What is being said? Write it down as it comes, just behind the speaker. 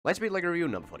Lightspeed LEGO review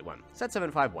number 41, set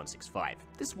 75165.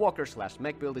 This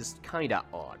walker/mech build is kinda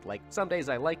odd, like some days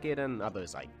I like it and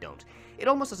others I don't. It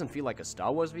almost doesn't feel like a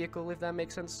Star Wars vehicle, if that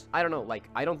makes sense. I don't know, like,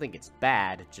 I don't think it's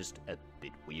bad, just a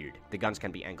bit weird. The guns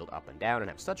can be angled up and down and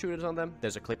have stud shooters on them,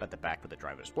 there's a clip at the back for the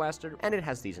driver's blaster, and it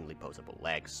has decently posable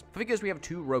legs. For figures we have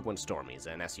two Rogue One Stormies,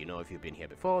 and as you know if you've been here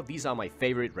before, these are my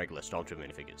favorite regular Stormtrooper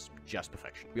minifigures, just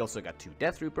perfection. We also got two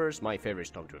Death Troopers, my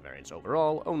favorite Stormtrooper variants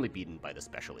overall, only beaten by the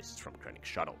specialists from Krennic's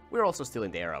Shuttle. We're also still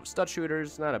in the era of stud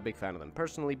shooters, not a big fan of them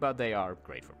personally, but they are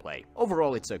great for play.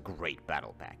 Overall, it's a great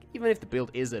battle pack. Even if the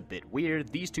build is a bit weird,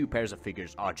 these two pairs of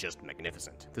figures are just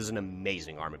magnificent. This is an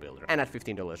amazing armor builder, and at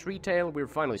 $15 retail, we're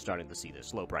finally starting to see the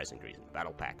slow price increase in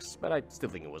battle packs, but I still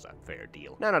think it was a fair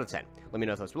deal. 9 out of 10. Let me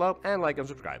know your thoughts below, and like and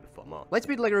subscribe for more.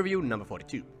 Lightspeed LEGO review number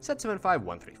 42, set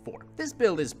 75134. This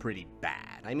build is pretty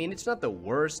bad. I mean, it's not the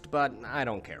worst, but I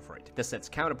don't care for it. The set's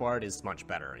counterpart is much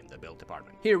better in the build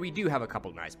department. Here we do have a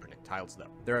couple nice printed tiles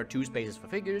though. There are two spaces for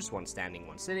figures, one standing,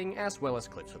 one sitting, as well as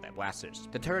clips for their blasters.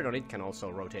 The turret on it can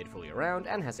also rotate fully around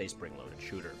and has a spring-loaded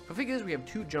shooter. For figures we have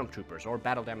two jump troopers or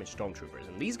battle damage stormtroopers,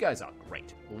 and these guys are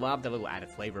great. Love the little added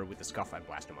flavor with the scuff and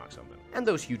blaster marks on them. And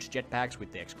those huge jetpacks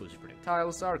with the exclusive printed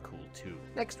tiles are cool too.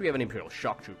 Next we have an Imperial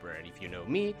shock trooper, and if you know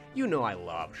me, you know I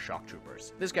love shock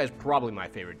troopers. This guy's probably my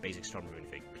favorite basic stormtrooper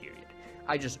minifig, period.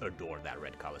 I just adore that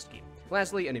red color scheme.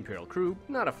 Lastly, an Imperial crew,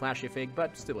 not a flashy fig,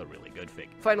 but still a really good fig.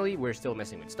 Finally, we're still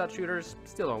messing with stud shooters,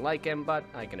 still don't like them, but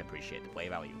I can appreciate the play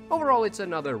value. Overall, it's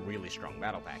another really strong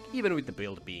battle pack. Even with the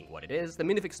build being what it is, the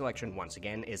minifig selection once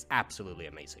again is absolutely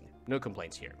amazing. No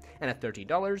complaints here. And at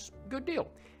 $13, good deal.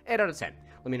 8 out of 10.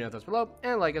 Let me know your thoughts below,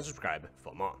 and like and subscribe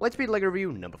for more. Lightspeed LEGO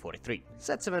review number 43,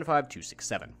 set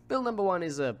 75267. Build number 1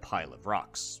 is a pile of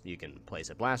rocks. You can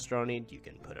place a blaster on it, you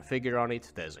can put a figure on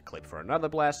it, there's a clip for another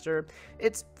blaster.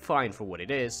 It's fine for what it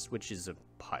is, which is a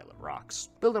pile of rocks.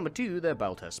 Build number 2, the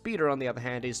Balta Speeder, on the other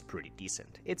hand, is pretty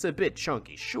decent. It's a bit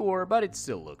chunky, sure, but it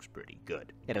still looks pretty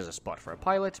good. It has a spot for a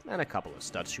pilot and a couple of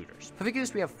stud shooters. For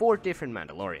figures, we have 4 different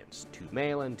Mandalorians, 2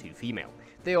 male and 2 female.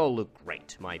 They all look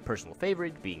great, my personal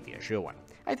favorite being the Azure one.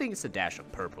 I think it's a dash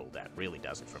of purple that really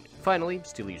does it for me. Finally,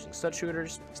 still using stud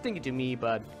shooters, stinky to me,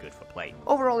 but good for play.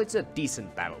 Overall, it's a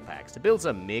decent battle pack. The build's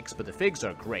a mix, but the figs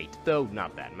are great, though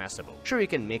not that messable. Sure, you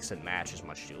can mix and match as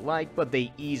much as you like, but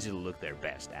they easily look their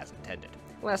best as intended.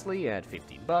 Lastly, at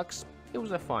 $15, it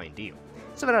was a fine deal.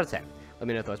 7 out of 10. Let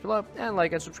me know your thoughts below, and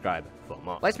like and subscribe for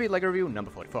more. Lightspeed LEGO review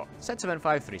number 44, set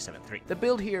 75373. The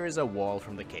build here is a wall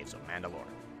from the caves of Mandalore.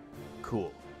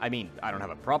 Cool. I mean, I don't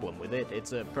have a problem with it,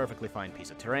 it's a perfectly fine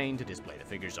piece of terrain to display the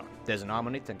figures on. There's an arm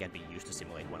on it that can be used to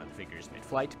simulate one of the figures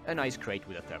mid-flight, a nice crate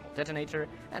with a thermal detonator,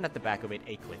 and at the back of it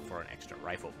a clip for an extra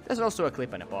rifle. There's also a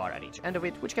clip and a bar at each end of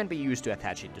it, which can be used to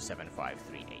attach it to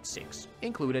 75386.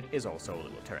 Included is also a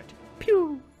little turret.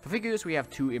 Pew! For figures, we have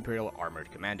 2 Imperial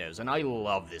Armored Commandos, and I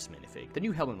love this minifig. The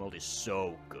new helmet mold is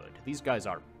so good. These guys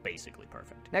are basically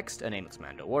perfect. Next, a Nameless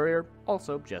Mando Warrior,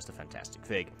 also just a fantastic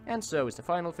fig. And so is the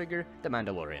final figure, the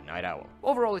Mandalorian Night Owl.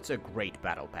 Overall, it's a great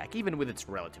battle pack, even with its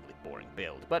relatively boring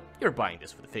build, but you're buying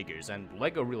this for the figures, and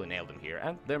LEGO really nailed them here,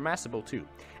 and they're massable too.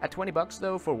 At $20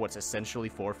 though, for what's essentially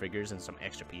 4 figures and some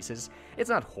extra pieces, it's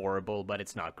not horrible, but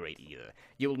it's not great either.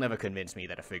 You'll never convince me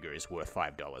that a figure is worth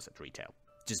 $5 at retail.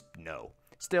 Just no.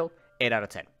 Still, 8 out of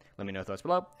 10. Let me know your thoughts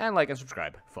below, and like and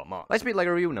subscribe for more. Lightspeed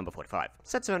LEGO review number 45,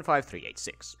 set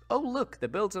 75386. Oh look, the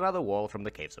build's another wall from the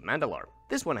caves of Mandalore.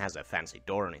 This one has a fancy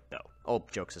door on it though. All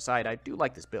jokes aside, I do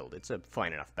like this build, it's a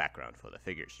fine enough background for the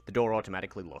figures. The door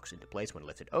automatically locks into place when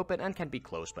lifted open and can be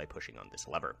closed by pushing on this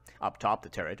lever. Up top, the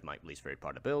turret, my least favorite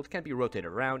part of the build, can be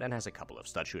rotated around and has a couple of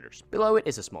stud shooters. Below it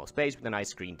is a small space with a nice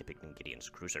screen depicting Gideon's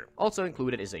cruiser. Also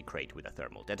included is a crate with a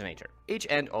thermal detonator. Each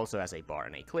end also has a bar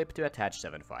and a clip to attach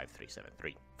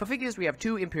 75373. For figures, we have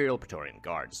 2 Imperial Praetorian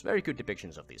Guards, very good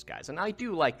depictions of these guys, and I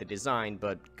do like the design,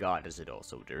 but god is it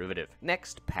also derivative.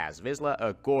 Next, Paz Vizsla,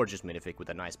 a gorgeous minifig with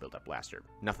a nice built-up blaster.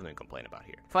 Nothing to complain about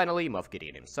here. Finally, Moff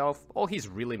Gideon himself. All he's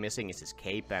really missing is his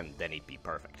cape, and then he'd be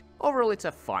perfect. Overall, it's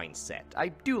a fine set. I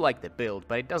do like the build,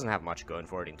 but it doesn't have much going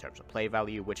for it in terms of play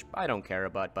value, which I don't care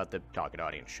about, but the target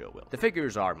audience sure will. The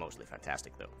figures are mostly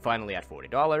fantastic though. Finally at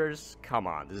 $40, come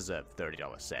on, this is a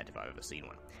 $30 set if I've ever seen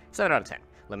one. 7 out of 10.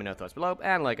 Let me know your thoughts below,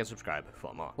 and like and subscribe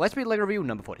for more. Lightspeed LEGO review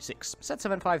number 46, set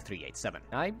 75387.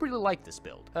 I really like this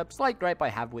build. A slight gripe I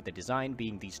have with the design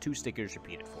being these 2 stickers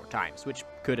repeated 4 times, which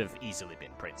could have easily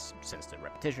been prints since the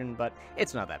repetition, but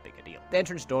it's not that big a deal. The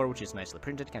entrance door, which is nicely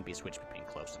printed, can be switched between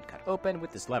closed and cut open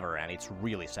with this lever, and it's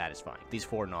really satisfying. These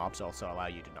 4 knobs also allow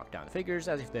you to knock down the figures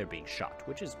as if they're being shot,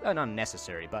 which is an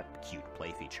unnecessary but cute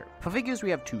play feature. For figures, we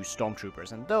have 2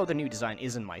 stormtroopers, and though the new design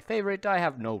isn't my favorite, I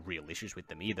have no real issues with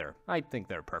them either. I think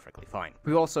they're perfectly fine.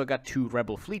 We've also got 2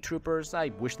 rebel fleet troopers. I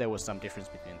wish there was some difference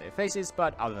between their faces,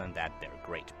 but other than that, they're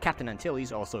great. Captain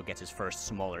Antilles also gets his first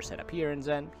smaller set appearance,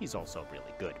 and he's also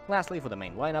really good. Lastly, for the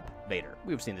main lineup, Vader.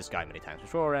 We've seen this guy many times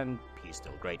before, and he's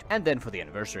still great. And then for the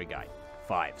anniversary guy,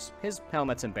 Fives. His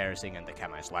helmet's embarrassing and the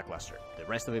camo is lackluster. The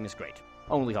rest of him is great.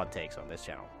 Only hot takes on this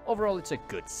channel. Overall, it's a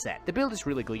good set. The build is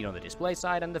really clean on the display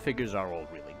side, and the figures are all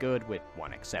really good, with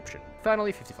one exception.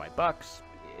 Finally, $55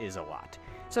 is a lot.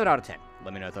 7 out of 10.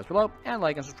 Let me know your thoughts below, and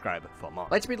like and subscribe for more.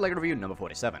 Lightspeed LEGO review number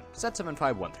 47, set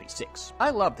 75136.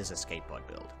 I love this escape pod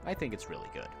build. I think it's really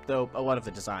good, though a lot of the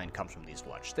design comes from these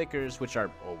large stickers, which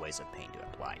are always a pain to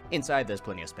apply. Inside, there's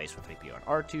plenty of space for 3PO and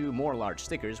R2, more large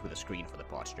stickers with a screen for the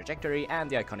pod's trajectory, and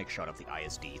the iconic shot of the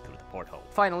ISD through the porthole.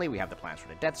 Finally, we have the plans for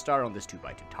the Death Star on this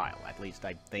 2x2 tile. At least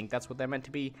I think that's what they're meant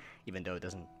to be, even though it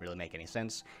doesn't really make any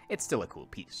sense. It's still a cool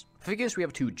piece. For figures, we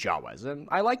have 2 Jawas, and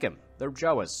I like them. They're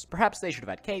Jawas. Perhaps they should have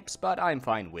had capes, but I'm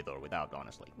fine with or without,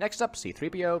 honestly. Next up,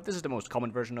 C-3PO. This is the most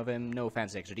common version of him, no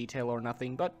fancy extra detail or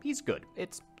nothing, but he's good.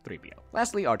 It's 3PO.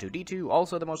 Lastly, R2-D2,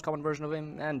 also the most common version of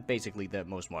him, and basically the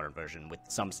most modern version with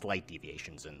some slight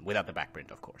deviations and without the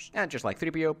backprint, of course. And just like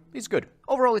 3PO, he's good.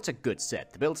 Overall, it's a good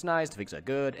set. The build's nice, the figs are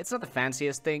good, it's not the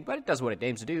fanciest thing, but it does what it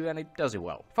aims to do, and it does it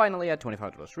well. Finally, at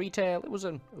 $25 retail, it was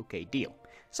an okay deal.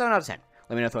 7 out of 10.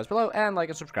 Let me know your thoughts below, and like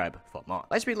and subscribe for more.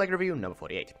 Lightspeed LEGO review number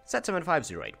 48, set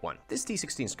 75081. This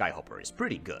T-16 Skyhopper is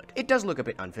pretty good. It does look a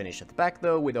bit unfinished at the back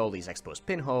though, with all these exposed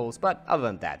pinholes, but other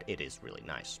than that, it is really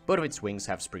nice. Both of its wings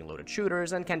have spring-loaded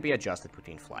shooters and can be adjusted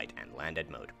between flight and landed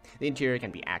mode. The interior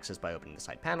can be accessed by opening the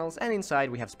side panels, and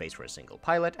inside we have space for a single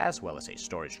pilot, as well as a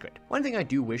storage grid. One thing I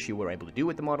do wish you were able to do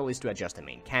with the model is to adjust the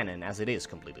main cannon, as it is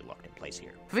completely locked in place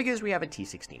here. For figures, we have a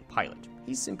T-16 pilot.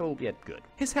 He's simple yet good.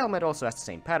 His helmet also has the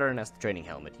same pattern as the training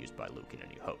helmet used by Luke in A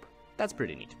New Hope. That's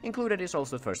pretty neat. Included is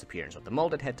also the first appearance of the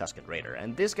molded head Tusken Raider,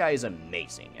 and this guy is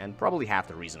amazing, and probably half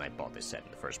the reason I bought this set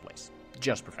in the first place.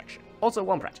 Just perfection. Also,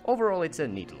 Wombat. Overall, it's a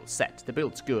neat little set. The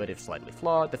build's good, if slightly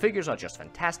flawed, the figures are just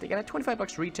fantastic, and at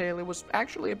 $25 retail, it was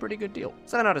actually a pretty good deal.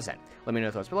 7 out of 10. Let me know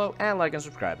your thoughts below, and like and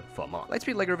subscribe for more.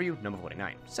 Lightspeed LEGO review number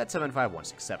 49, set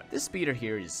 75167. This speeder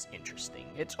here is interesting.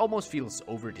 It almost feels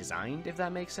over-designed, if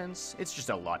that makes sense. It's just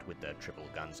a lot with the triple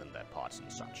guns and the pods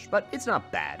and such. But it's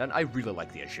not bad, and I really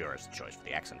like the Azure as the choice for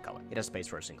the accent color. It has space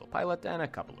for a single pilot and a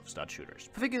couple of stud shooters.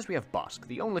 For figures, we have Bosk,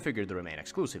 the only figure to remain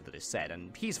exclusive to this set,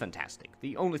 and he's fantastic.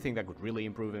 The only thing that could really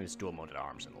improve him is dual-mounted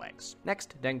arms and legs.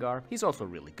 Next, Dengar. He's also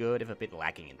really good, if a bit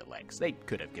lacking in the legs. They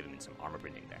could have given him some armor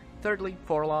printing there. Thirdly,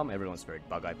 Forlom, everyone's favorite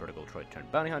bug-eyed protocol droid turned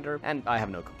bounty hunter, and I have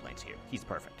no complaints here. He's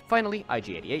perfect. Finally,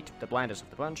 IG-88, the blandest of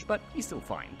the bunch, but he's still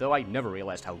fine, though I never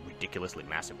realized how ridiculously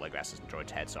massive Lego assassin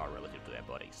droids' heads are relative to their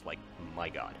bodies. Like, my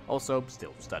god. Also,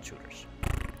 still stud shooters.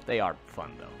 They are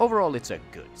fun though. Overall, it's a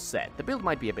good set. The build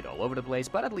might be a bit all over the place,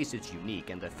 but at least it's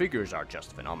unique, and the figures are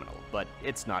just phenomenal. But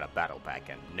it's not a battle pack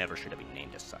and never should have been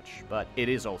named as such. But it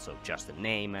is also just a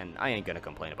name, and I ain't gonna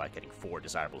complain about getting 4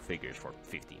 desirable figures for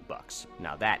 $15.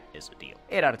 Now that is a deal.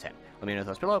 8 out of 10. Let me know your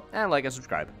thoughts below, and like and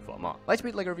subscribe for more.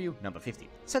 Lightspeed LEGO review number 50,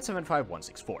 set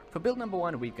 75164. For build number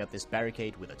 1, we've got this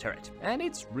barricade with a turret, and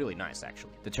it's really nice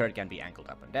actually. The turret can be angled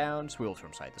up and down, swivels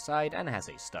from side to side, and has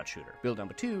a stud shooter. Build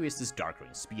number 2 is this dark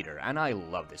green speeder, and I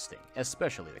love this thing,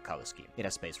 especially the color scheme. It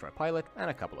has space for a pilot and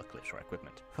a couple of clips for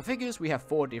equipment. For figures, we have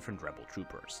 4 different rebel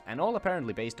troopers, and all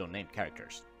apparently based on named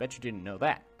characters. Bet you didn't know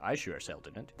that. I sure as hell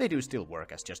didn't. They do still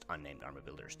work as just unnamed armor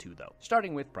builders too though.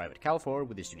 Starting with Private Calfor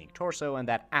with his unique torso and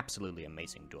that absolutely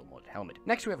amazing dual-molded helmet.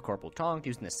 Next we have Corporal Tonk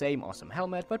using the same awesome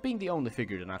helmet, but being the only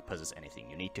figure to not possess anything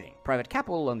unique to him. Private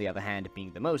Capel, on the other hand,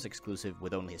 being the most exclusive,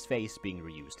 with only his face being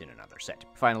reused in another set.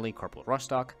 Finally, Corporal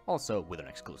Rostock, also with an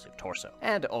exclusive torso.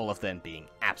 And all of them being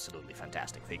absolutely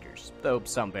fantastic figures, though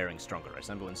some bearing stronger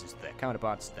resemblances to their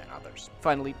counterparts than others.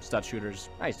 Finally, stud shooters.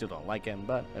 I still don't like them,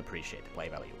 but appreciate the play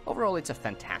value. Overall, it's a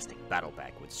fantastic battle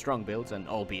pack with strong builds and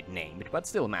albeit named, but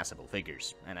still massable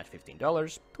figures, and at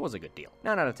 $15, it was a good deal.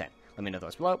 9 out of 10. Let me know your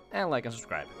thoughts below, and like and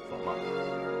subscribe for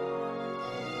more.